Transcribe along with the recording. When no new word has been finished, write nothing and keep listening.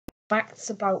Facts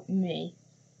about me.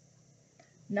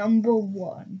 Number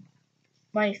 1.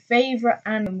 My favorite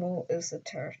animal is a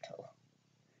turtle.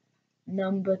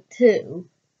 Number 2.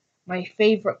 My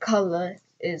favorite color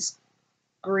is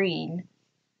green.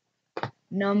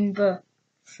 Number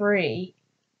 3.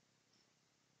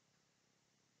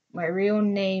 My real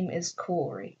name is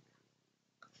Corey.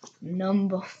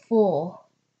 Number 4.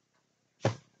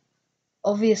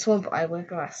 Obvious one, but I wear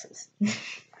glasses.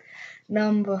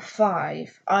 Number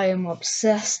 5. I am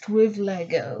obsessed with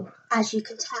Lego. As you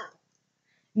can tell.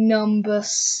 Number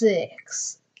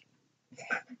 6.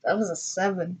 That was a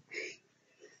 7.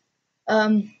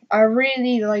 I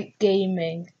really like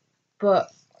gaming,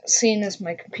 but seeing as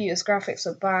my computer's graphics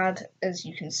are bad, as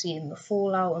you can see in the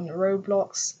Fallout and the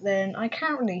Roblox, then I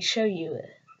can't really show you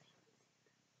it.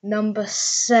 Number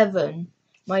 7.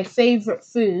 My favorite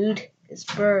food is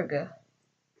burger.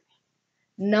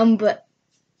 Number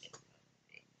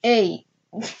 8.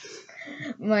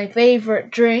 My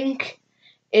favorite drink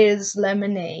is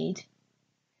lemonade.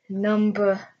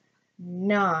 Number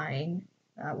 9.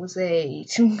 That was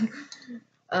 8.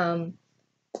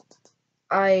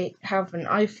 I have an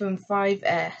iPhone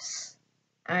 5S.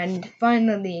 And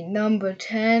finally, number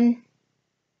 10.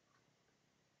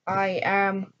 I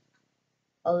am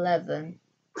 11.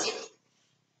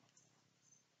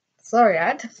 Sorry, I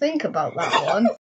had to think about that one.